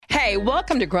Hey,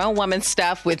 welcome to Grown Woman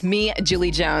Stuff with me, Julie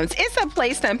Jones. It's a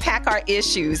place to unpack our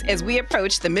issues as we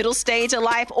approach the middle stage of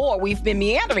life, or we've been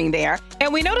meandering there,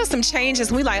 and we notice some changes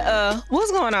and we like,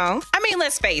 what's going on? I mean,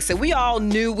 let's face it, we all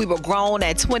knew we were grown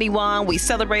at 21. We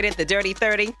celebrated the dirty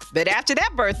 30. But after that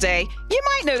birthday, you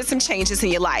might notice some changes in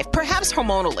your life, perhaps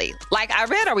hormonally. Like I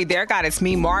read Are We There, God, It's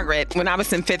Me, Margaret, when I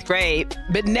was in 5th grade,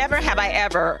 but never have I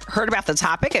ever heard about the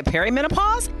topic of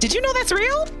perimenopause. Did you know that's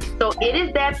real? So it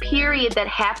is that period that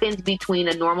happens between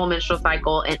a normal menstrual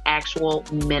cycle and actual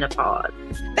menopause.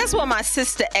 That's one of my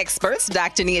sister experts,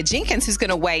 Dr. Nia Jenkins, who's going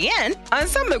to weigh in on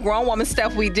some of the grown woman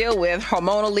stuff we deal with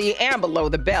hormonally and below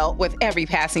the belt with every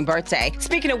passing birthday.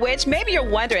 Speaking of which, maybe you're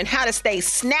wondering how to stay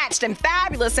snatched and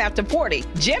fabulous after 40.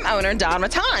 Gym owner Dawn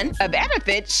Matan of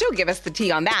Everfit, she'll give us the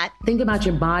tea on that. Think about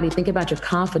your body, think about your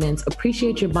confidence,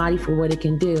 appreciate your body for what it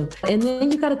can do. And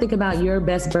then you got to think about your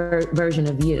best version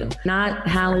of you, not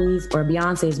Hallie's or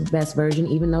Beyonce's best version,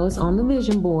 even though it's on the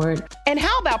vision board. And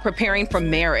how about preparing for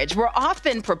marriage? We're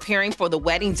often preparing for the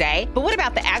wedding day, but what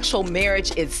about the actual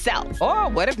marriage itself? Or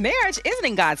what if marriage isn't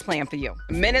in God's plan for you?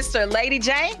 Minister Lady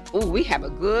J, we have a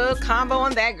good combo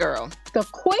on that, girl. The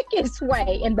quickest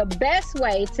way and the best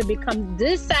way to become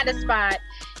dissatisfied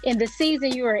in the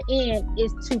season you are in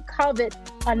is to covet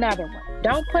another one.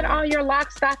 Don't put all your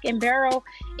lock, stock, and barrel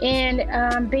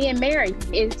in being married.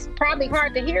 It's probably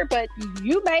hard to hear, but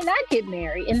you may not get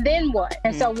married. And then what?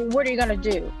 And so what are you going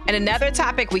to do? And another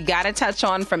topic we got to touch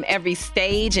on from every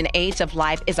stage and age of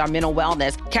life is our mental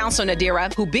wellness. Counselor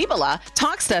Nadira Hubibullah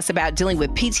talks to us about dealing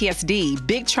with PTSD,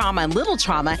 big trauma and little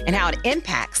trauma, and how it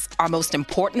impacts our most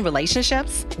important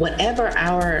relationships. Whatever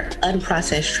our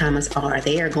unprocessed traumas are,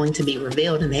 they are going to be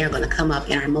revealed and they are going to come up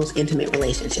in our most intimate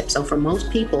relationships. So for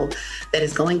most people, that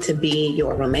is going to be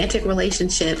your romantic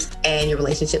relationships and your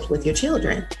relationships with your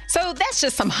children. So that's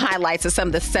just some highlights of some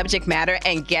of the subject matter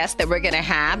and guests that we're going to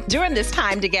have during this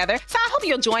time together. So I hope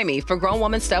you'll join me for Grown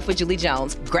Woman Stuff with Julie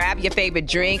Jones. Grab your favorite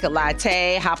drink, a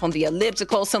latte, hop on the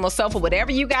elliptical, similar sofa,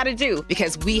 whatever you got to do,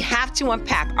 because we have to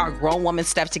unpack our grown woman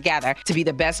stuff together to be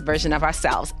the best version of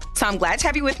ourselves. So I'm glad to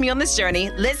have you with me on this journey.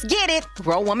 Let's get it.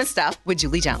 Grown Woman Stuff with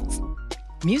Julie Jones.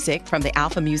 Music from the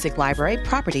Alpha Music Library,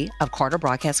 property of Carter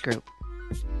Broadcast Group.